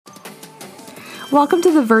Welcome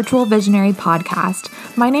to the Virtual Visionary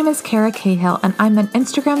Podcast. My name is Kara Cahill, and I'm an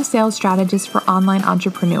Instagram sales strategist for online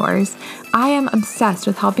entrepreneurs. I am obsessed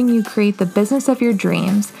with helping you create the business of your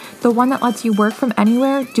dreams, the one that lets you work from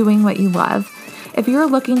anywhere doing what you love. If you're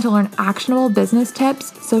looking to learn actionable business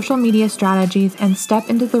tips, social media strategies, and step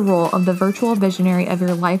into the role of the virtual visionary of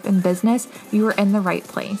your life and business, you are in the right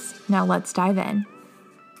place. Now let's dive in.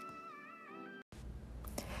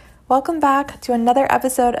 Welcome back to another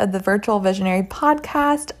episode of the Virtual Visionary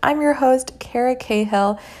Podcast. I'm your host, Kara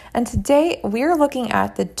Cahill, and today we're looking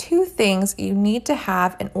at the 2 things you need to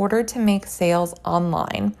have in order to make sales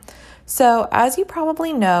online. So, as you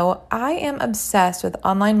probably know, I am obsessed with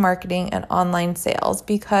online marketing and online sales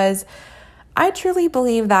because I truly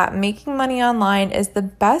believe that making money online is the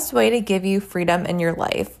best way to give you freedom in your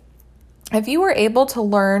life. If you were able to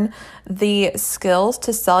learn the skills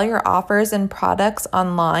to sell your offers and products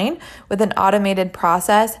online with an automated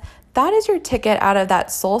process, that is your ticket out of that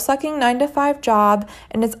soul-sucking 9-to-5 job,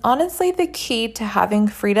 and it's honestly the key to having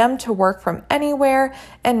freedom to work from anywhere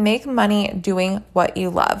and make money doing what you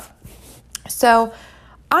love. So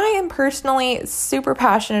I am personally super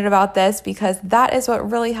passionate about this because that is what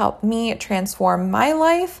really helped me transform my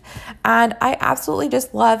life. And I absolutely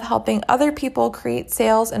just love helping other people create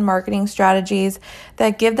sales and marketing strategies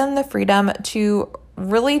that give them the freedom to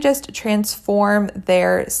really just transform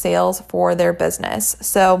their sales for their business.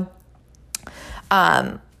 So,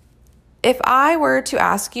 if I were to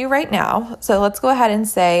ask you right now, so let's go ahead and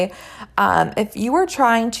say, if you were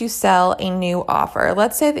trying to sell a new offer,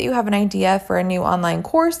 let's say that you have an idea for a new online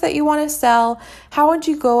course that you want to sell, how would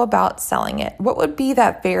you go about selling it? What would be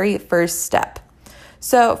that very first step?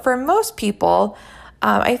 So for most people,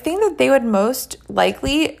 I think that they would most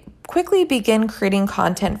likely quickly begin creating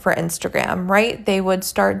content for Instagram, right? They would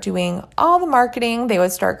start doing all the marketing, they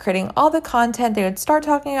would start creating all the content, they would start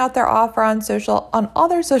talking about their offer on all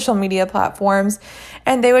their social media platforms,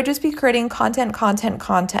 and they would just be creating content.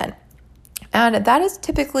 And that is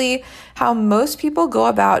typically how most people go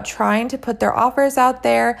about trying to put their offers out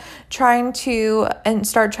there, trying to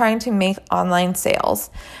make online sales.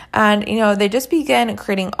 And, they just begin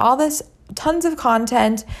creating tons of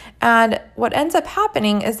content, and what ends up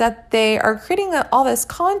happening is that they are creating all this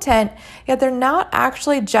content, yet they're not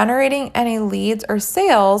actually generating any leads or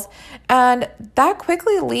sales, and that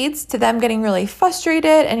quickly leads to them getting really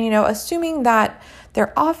frustrated and assuming that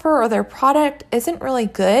their offer or their product isn't really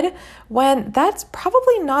good, when that's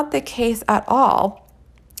probably not the case at all.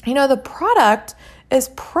 The product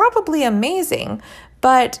is probably amazing,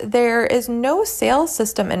 but there is no sales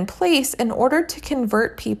system in place in order to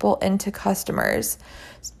convert people into customers.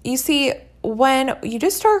 You see, when you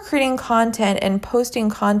just start creating content and posting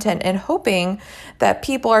content and hoping that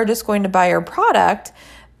people are just going to buy your product,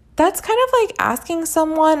 that's kind of like asking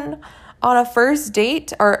someone on a first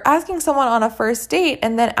date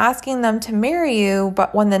and then asking them to marry you,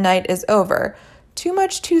 but when the night is over. Too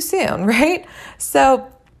much too soon, right?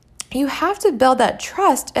 So you have to build that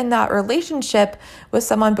trust and that relationship with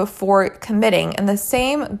someone before committing, and the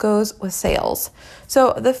same goes with sales.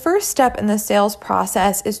 So the first step in the sales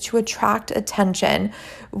process is to attract attention,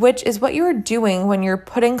 which is what you're doing when you're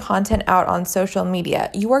putting content out on social media.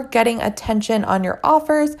 You are getting attention on your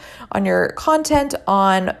offers, on your content,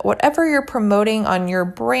 on whatever you're promoting, on your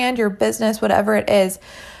brand, your business, whatever it is,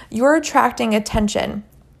 you're attracting attention.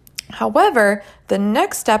 However, the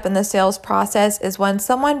next step in the sales process is when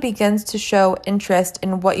someone begins to show interest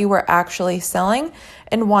in what you are actually selling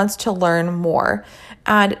and wants to learn more.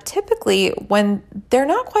 And typically, when they're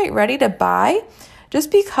not quite ready to buy,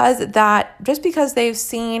 just because they've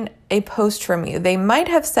seen a post from you, they might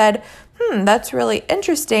have said, that's really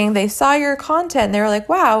interesting. They saw your content and they were like,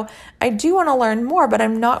 wow, I do want to learn more, but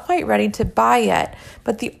I'm not quite ready to buy yet.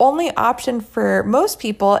 But the only option for most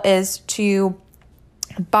people is to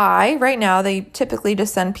buy. Right now, they typically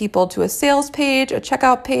just send people to a sales page, a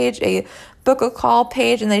checkout page, a book a call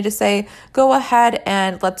page, and they just say, go ahead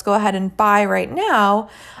and let's go ahead and buy right now.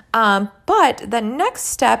 But the next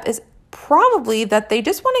step is probably that they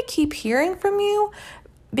just want to keep hearing from you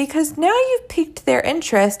because now you've piqued their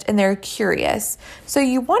interest and they're curious. So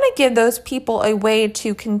you want to give those people a way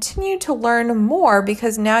to continue to learn more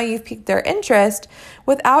because now you've piqued their interest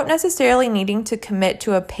without necessarily needing to commit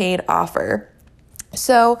to a paid offer.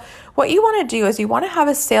 So what you want to do is you want to have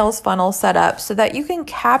a sales funnel set up so that you can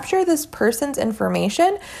capture this person's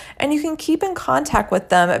information and you can keep in contact with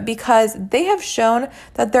them because they have shown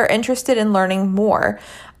that they're interested in learning more.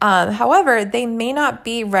 However, they may not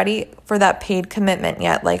be ready for that paid commitment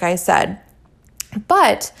yet, like I said.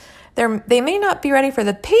 But They may not be ready for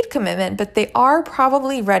the paid commitment, but they are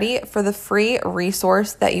probably ready for the free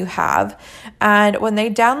resource that you have. And when they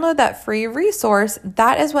download that free resource,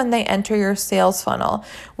 that is when they enter your sales funnel,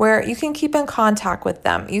 where you can keep in contact with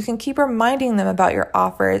them. You can keep reminding them about your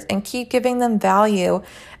offers and keep giving them value.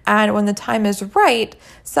 And when the time is right,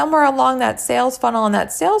 somewhere along that sales funnel and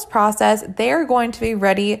that sales process, they are going to be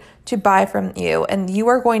ready to buy from you. And you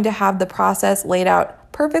are going to have the process laid out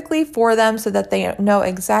perfectly for them so that they know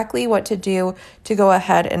exactly what to do to go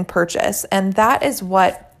ahead and purchase. And that is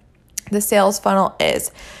what the sales funnel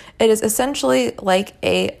is. It is essentially like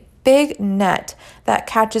a big net that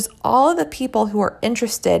catches all of the people who are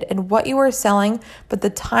interested in what you are selling, but the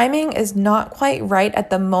timing is not quite right at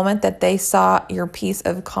the moment that they saw your piece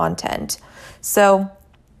of content. So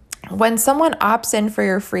when someone opts in for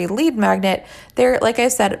your free lead magnet, they're, like I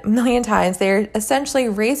said a million times, they're essentially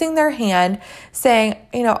raising their hand saying,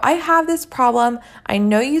 I have this problem. I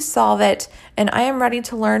know you solve it, and I am ready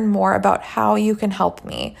to learn more about how you can help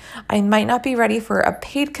me. I might not be ready for a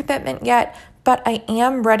paid commitment yet, but I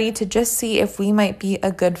am ready to just see if we might be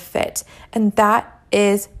a good fit. And that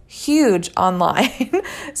is huge online.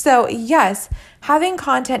 So yes, having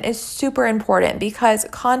content is super important because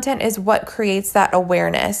content is what creates that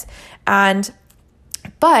awareness.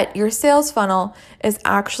 But your sales funnel is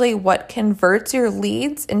actually what converts your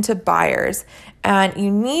leads into buyers. And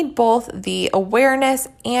you need both the awareness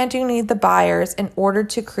and you need the buyers in order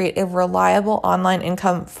to create a reliable online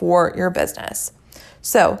income for your business.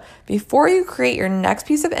 So before you create your next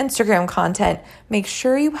piece of Instagram content, make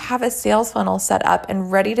sure you have a sales funnel set up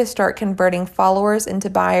and ready to start converting followers into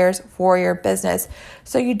buyers for your business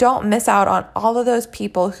so you don't miss out on all of those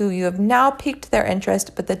people who you have now piqued their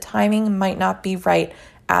interest, but the timing might not be right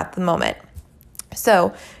at the moment.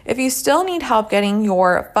 So if you still need help getting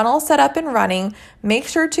your funnel set up and running, make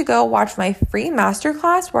sure to go watch my free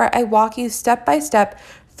masterclass where I walk you step by step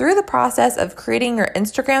through the process of creating your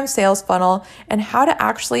Instagram sales funnel and how to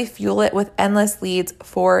actually fuel it with endless leads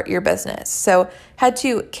for your business. So head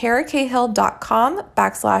to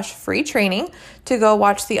karacahill.com/free training to go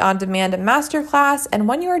watch the on-demand masterclass. And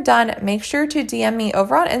when you are done, make sure to DM me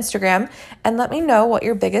over on Instagram and let me know what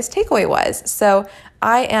your biggest takeaway was. So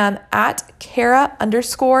I am at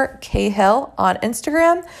Kara_Cahill on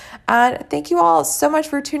Instagram. And thank you all so much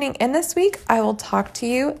for tuning in this week. I will talk to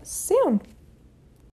you soon.